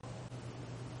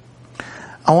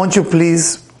I want you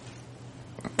please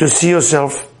to see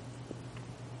yourself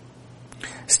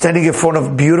standing in front of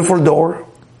a beautiful door.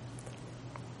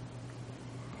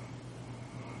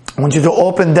 I want you to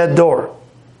open that door.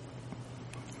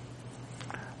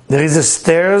 There is a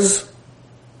stairs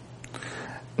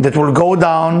that will go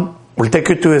down, will take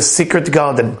you to a secret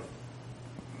garden.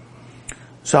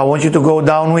 So I want you to go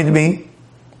down with me.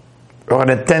 We're on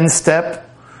a 10 step,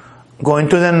 going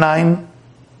to the 9,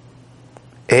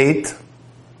 8,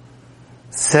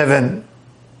 7,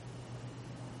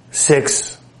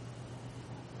 6,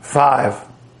 5,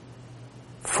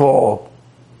 4,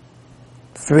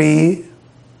 3,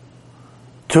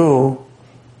 2,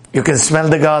 you can smell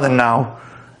the garden now,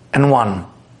 and 1.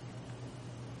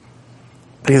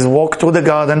 Please walk through the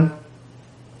garden,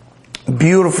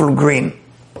 beautiful green.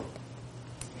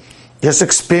 Just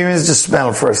experience the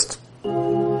smell first.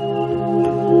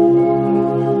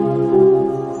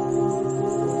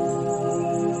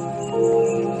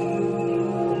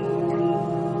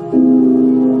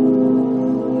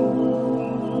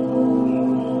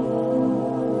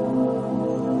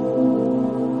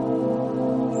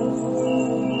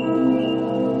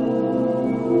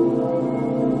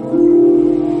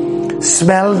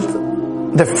 Smell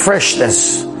the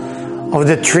freshness of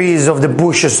the trees, of the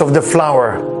bushes, of the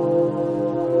flower.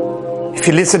 If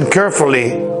you listen carefully,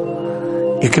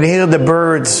 you can hear the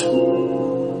birds.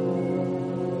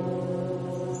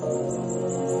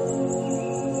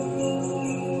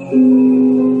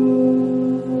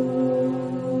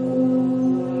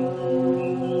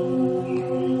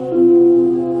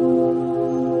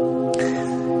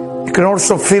 You can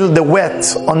also feel the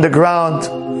wet on the ground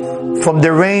from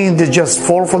the rain that just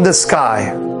fall from the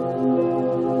sky.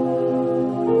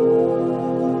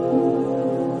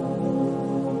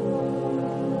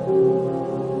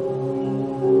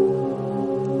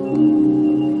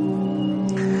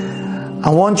 I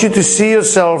want you to see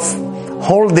yourself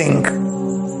holding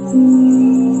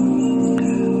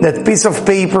that piece of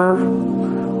paper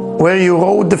where you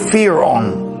wrote the fear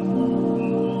on.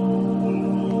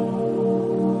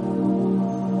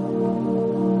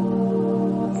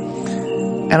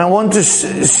 And I want to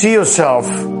see yourself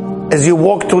as you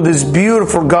walk through this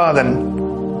beautiful garden,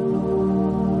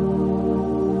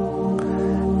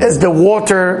 as the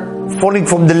water falling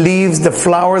from the leaves, the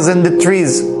flowers and the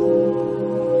trees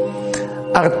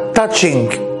are touching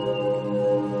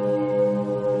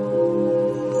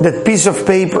that piece of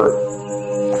paper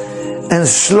and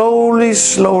slowly,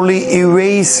 slowly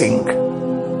erasing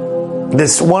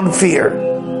this one fear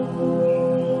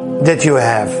that you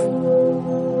have.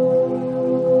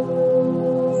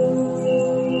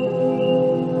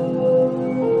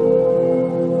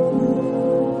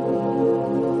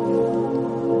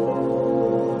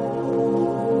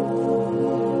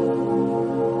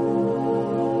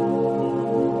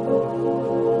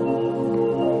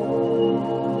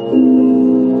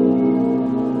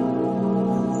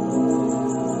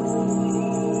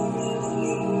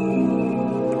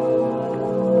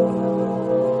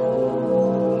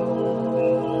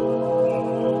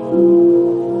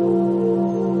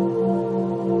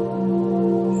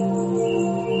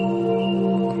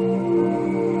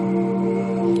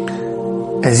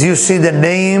 As you see the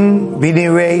name being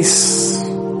erased,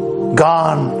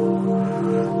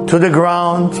 gone to the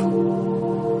ground,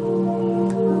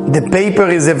 the paper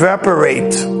is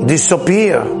evaporate,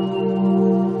 disappear.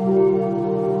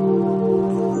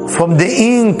 From the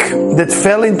ink that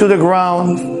fell into the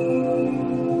ground,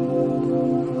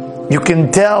 you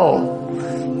can tell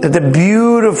that the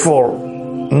beautiful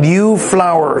new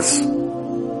flowers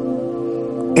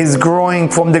is growing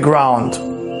from the ground.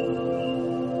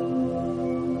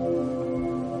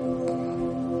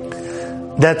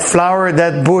 That flower,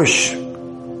 that bush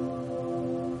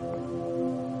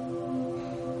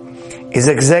is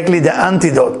exactly the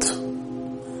antidote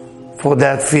for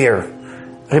that fear.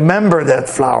 Remember that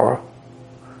flower.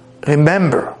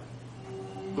 Remember.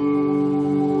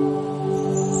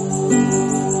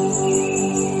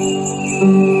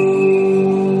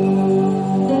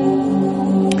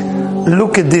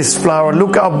 Look at this flower.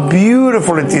 Look how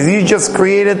beautiful it is. You just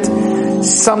created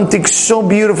something so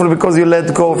beautiful because you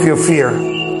let go of your fear.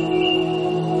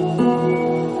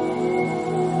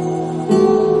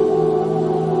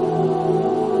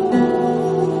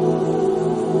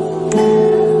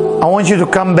 I want you to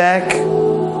come back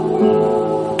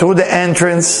through the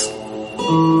entrance.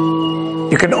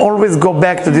 You can always go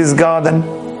back to this garden.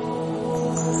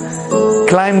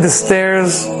 Climb the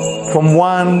stairs from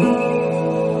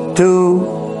 1, 2,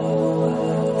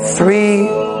 3,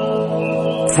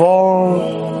 4,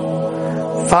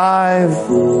 5,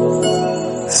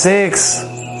 6,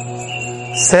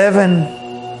 7,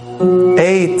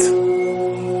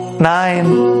 8, 9,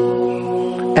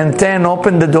 and 10.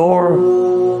 Open the door.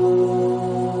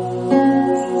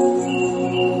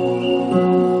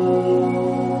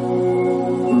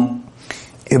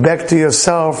 You back to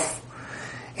yourself.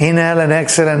 Inhale and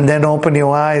exhale, and then open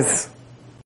your eyes.